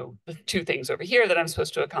 the two things over here that I'm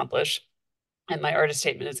supposed to accomplish. And my artist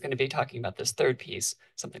statement is going to be talking about this third piece,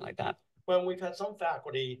 something like that. Well, we've had some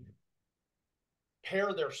faculty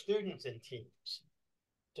pair their students in teams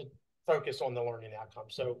to focus on the learning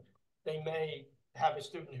outcomes. So they may have a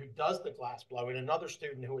student who does the glass blow and another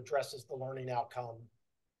student who addresses the learning outcome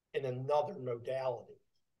in another modality.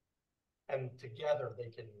 And together they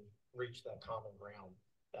can reach that common ground,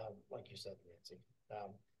 like you said, Nancy.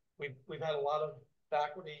 We've had a lot of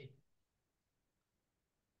faculty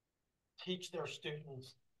teach their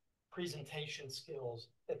students presentation skills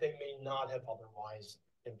that they may not have otherwise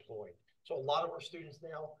employed. So a lot of our students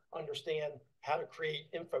now understand how to create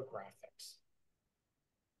infographics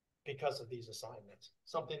because of these assignments,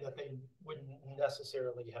 something that they wouldn't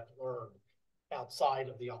necessarily have learned outside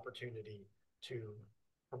of the opportunity to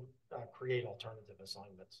create alternative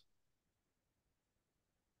assignments.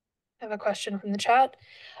 I have a question from the chat.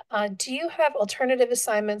 Do you have alternative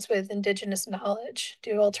assignments with Indigenous knowledge?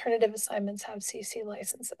 Do alternative assignments have CC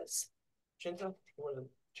licenses? Shinta, did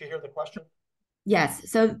you hear the question? Yes.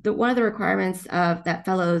 So one of the requirements of that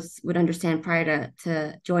fellows would understand prior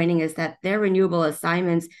to joining is that their renewable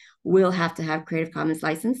assignments will have to have Creative Commons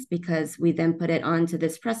license, because we then put it onto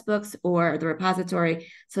this Pressbooks or the repository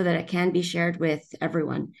so that it can be shared with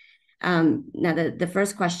everyone. Now, the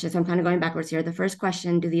first question, so I'm kind of going backwards here. The first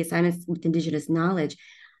question, do the assignments with Indigenous knowledge?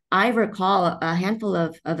 I recall a handful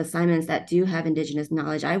of assignments that do have Indigenous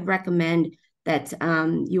knowledge. I recommend that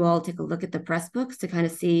you all take a look at the Pressbooks to kind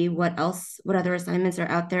of see what other assignments are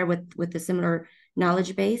out there with the similar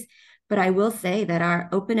knowledge base. But I will say that our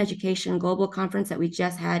Open Education Global Conference that we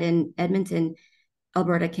just had in Edmonton,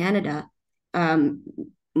 Alberta, Canada,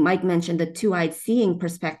 Mike mentioned the two-eyed seeing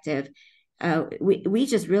perspective. We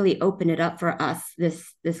just really open it up for us,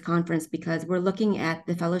 this conference, because we're looking at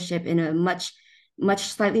the fellowship in a much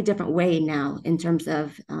slightly different way now in terms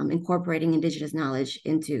of incorporating Indigenous knowledge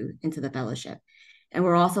into the fellowship. And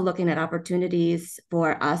we're also looking at opportunities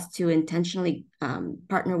for us to intentionally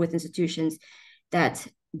partner with institutions that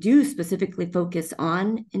do specifically focus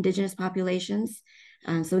on Indigenous populations.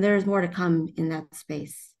 So there's more to come in that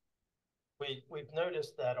space. We've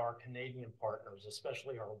noticed that our Canadian partners,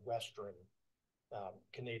 especially our Western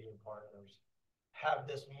Canadian partners, have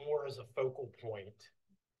this more as a focal point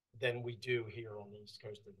than we do here on the East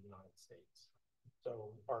Coast of the United States.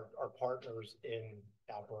 So our partners in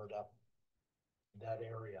Alberta, that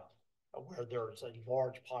area, where there's a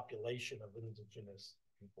large population of Indigenous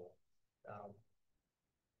people,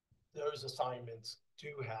 those assignments do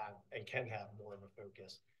have and can have more of a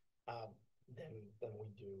focus than we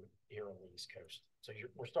do here on the East Coast. So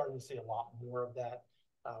we're starting to see a lot more of that.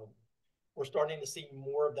 We're starting to see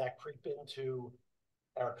more of that creep into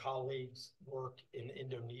our colleagues' work in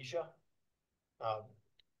Indonesia.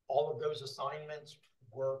 All of those assignments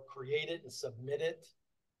were created and submitted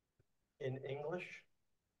in English.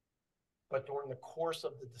 But during the course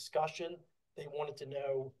of the discussion, they wanted to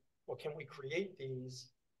know, well, can we create these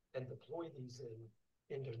and deploy these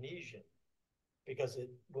in Indonesian? Because it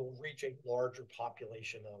will reach a larger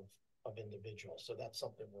population of individuals. So that's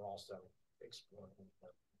something we're also exploring.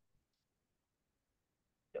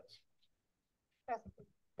 Yes.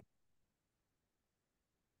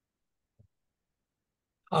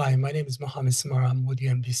 Hi, my name is Mohammed Samara. I'm with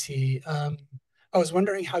UMBC. I was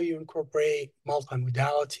wondering how you incorporate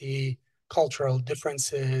multimodality, cultural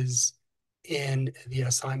differences in the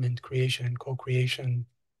assignment creation and co-creation.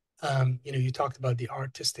 You talked about the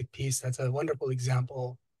artistic piece. That's a wonderful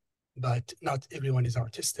example, but not everyone is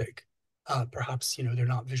artistic. Perhaps, they're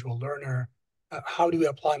not visual learner. How do we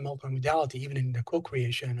apply multimodality even in the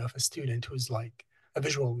co-creation of a student who's like a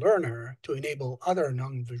visual learner to enable other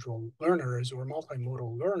non-visual learners or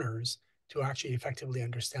multimodal learners to actually effectively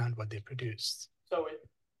understand what they produced? So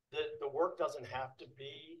the work doesn't have to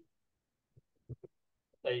be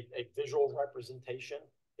a visual representation.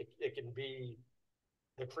 It can be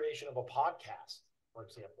the creation of a podcast, for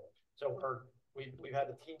example. So we've had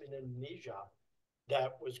a team in Indonesia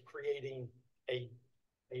that was creating a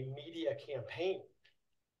media campaign,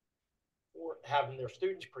 or having their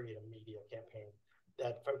students create a media campaign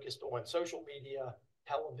that focused on social media,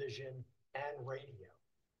 television, and radio.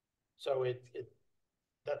 So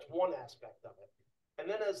that's one aspect of it. And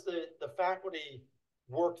then as the faculty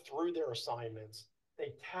work through their assignments,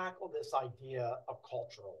 they tackle this idea of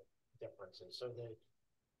cultural differences. So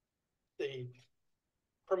the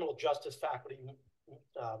criminal justice faculty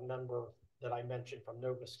member that I mentioned from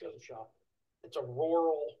Nova Scotia, it's a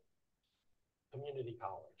rural community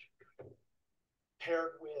college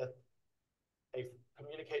paired with a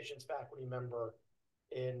communications faculty member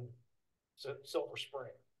in Silver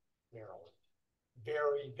Spring, Maryland.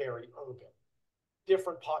 Very, very urban.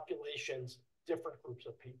 Different populations, different groups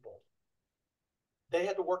of people. They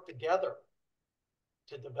had to work together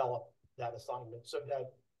to develop that assignment so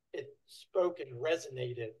that it spoke and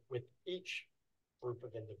resonated with each group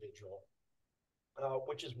of individual,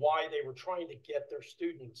 which is why they were trying to get their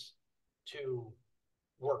students to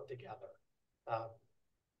work together.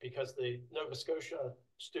 Because the Nova Scotia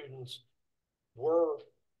students were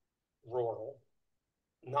rural,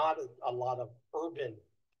 not a lot of urban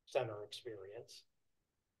center experience.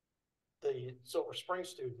 The Silver Spring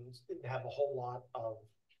students didn't have a whole lot of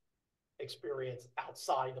experience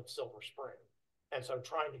outside of Silver Spring. And so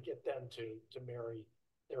trying to get them to marry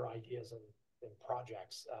their ideas and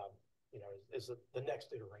projects, is the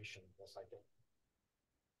next iteration of this, I think.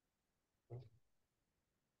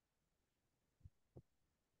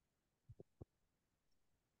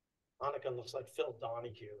 Annika looks like Phil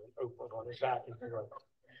Donahue and Oprah on his back and forth.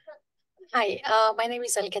 Hi, my name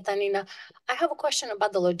is Elke Tanina. I have a question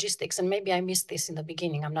about the logistics, and maybe I missed this in the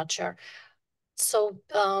beginning. I'm not sure. So,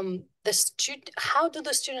 how do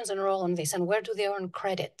the students enroll in this, and where do they earn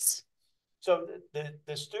credits? So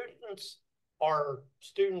the students are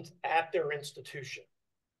students at their institution.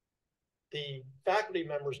 The faculty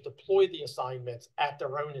members deploy the assignments at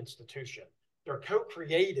their own institution. They're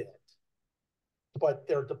co-created, but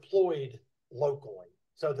they're deployed locally.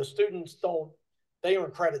 So the students they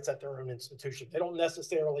earn credits at their own institution. They don't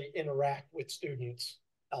necessarily interact with students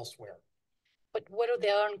elsewhere. But what do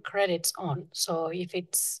they earn credits on? So if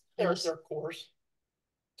it's their course.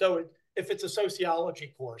 So if it's a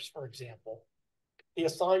sociology course, for example, the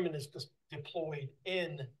assignment is deployed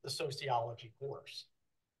in the sociology course.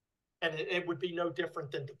 And it would be no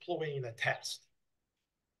different than deploying a test.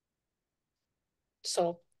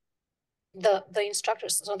 So the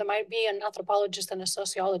instructors, so there might be an anthropologist and a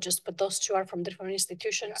sociologist, but those two are from different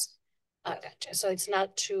institutions. Yes. Gotcha. So it's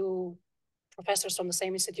not two professors from the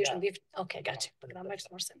same institution. Yeah. Okay, gotcha. That makes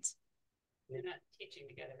more sense. They're not teaching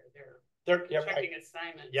together. They're checking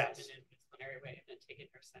assignments yes. in a disciplinary way and then taking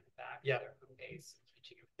their assignment back yeah. to their home base.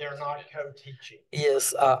 They're not co-teaching.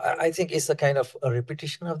 Yes, I think it's a kind of a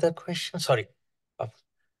repetition of that question. Sorry.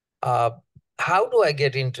 How do I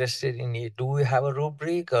get interested in it? Do we have a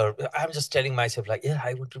rubric, or I'm just telling myself like, yeah,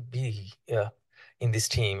 I want to be in this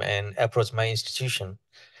team and approach my institution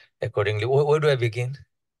accordingly? Where do I begin?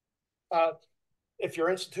 If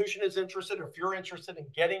your institution is interested, or if you're interested in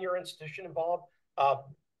getting your institution involved,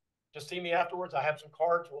 just see me afterwards. I have some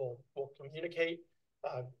cards. We'll communicate.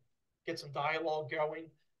 get some dialogue going.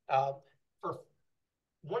 For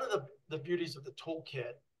one of the beauties of the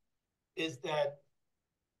toolkit is that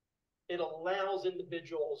it allows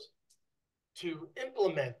individuals to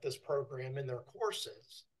implement this program in their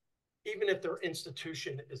courses, even if their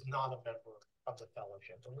institution is not a member of the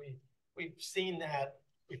fellowship. And we've seen that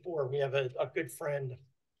before. We have a good friend,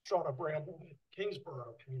 Shauna Bramble at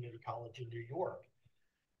Kingsborough Community College in New York,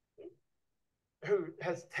 who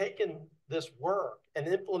has taken this work and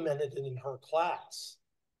implemented it in her class,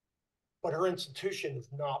 but her institution is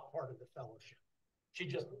not part of the fellowship. She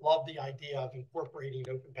just loved the idea of incorporating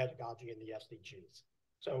open pedagogy in the SDGs.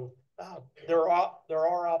 So there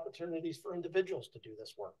are opportunities for individuals to do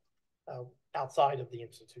this work outside of the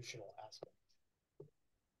institutional aspect.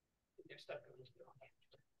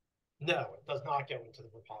 No, it does not go into the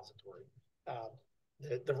repository.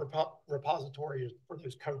 The repository is for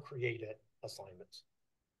those co-created assignments.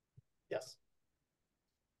 Yes.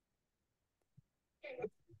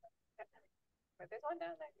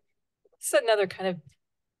 This is another kind of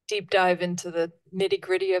deep dive into the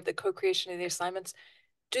nitty-gritty of the co-creation of the assignments.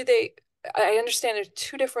 I understand there's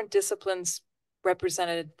two different disciplines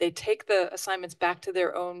represented. They take the assignments back to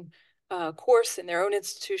their own course in their own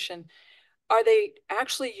institution. Are they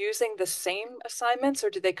actually using the same assignments, or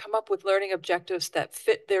do they come up with learning objectives that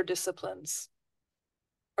fit their disciplines?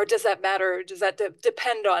 Or does that matter? Does that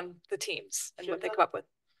depend on the teams and what they come up with?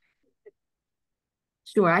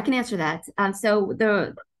 Sure, I can answer that. So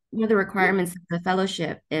one of the requirements of the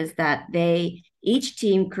fellowship is that each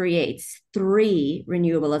team creates 3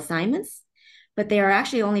 renewable assignments, but they are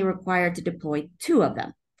actually only required to deploy 2 of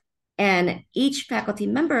them. And each faculty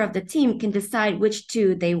member of the team can decide which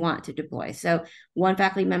 2 they want to deploy. So one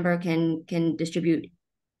faculty member can distribute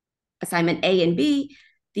assignment A and B.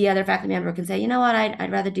 The other faculty member can say, you know what,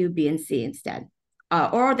 I'd rather do B and C instead.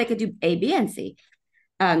 Or they could do A, B, and C.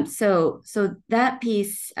 So that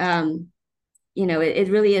piece, you know, it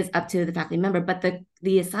really is up to the faculty member, but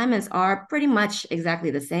the assignments are pretty much exactly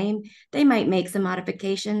the same. They might make some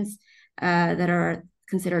modifications that are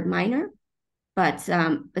considered minor, but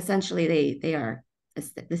essentially they are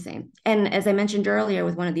the same. And as I mentioned earlier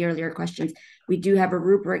with one of the earlier questions, we do have a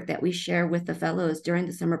rubric that we share with the fellows during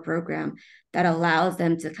the summer program that allows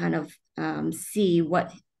them to kind of see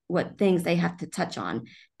what things they have to touch on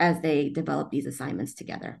as they develop these assignments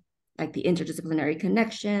together, like the interdisciplinary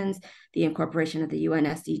connections, the incorporation of the UN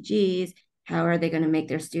SDGs, how are they going to make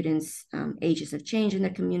their students agents of change in the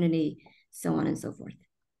community, so on and so forth.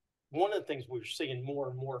 One of the things we're seeing more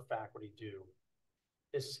and more faculty do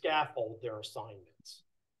is scaffold their assignments.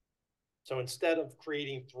 So instead of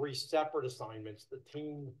creating 3 separate assignments, the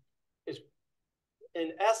team is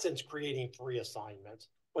in essence creating 3 assignments,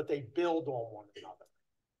 but they build on one another.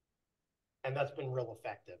 And that's been real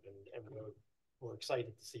effective, and we're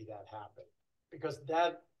excited to see that happen, because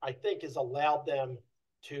that, I think, has allowed them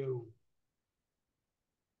to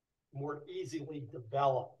more easily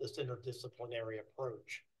develop this interdisciplinary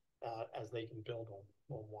approach as they can build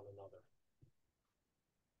on one another.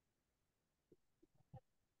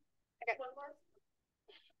 Okay. One more.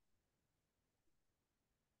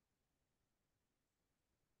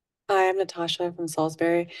 Hi, I'm Natasha from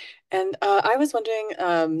Salisbury, and I was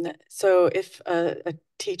wondering, so if a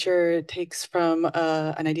teacher takes from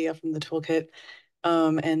an idea from the toolkit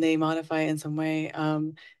and they modify it in some way,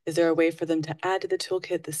 is there a way for them to add to the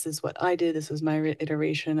toolkit, this is what I did, this was my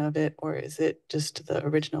iteration of it, or is it just the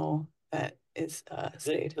original that is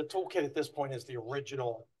stayed? The toolkit at this point is the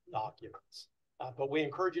original documents, but we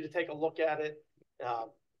encourage you to take a look at it,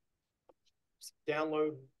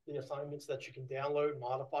 download the assignments that you can download,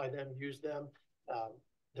 modify them, use them.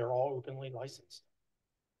 They're all openly licensed.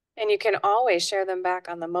 And you can always share them back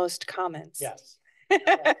on the most comments. Yes.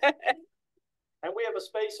 Yes. And we have a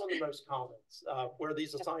space on the most comments where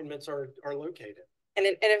these assignments are located. And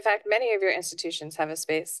in fact, many of your institutions have a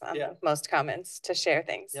space on the most comments to share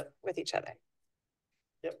things with each other.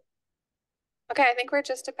 Yep. Okay, I think we're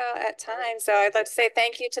just about at time. So I'd like to say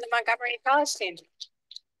thank you to the Montgomery College team.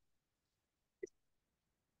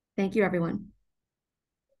 Thank you, everyone.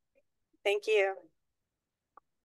 Thank you.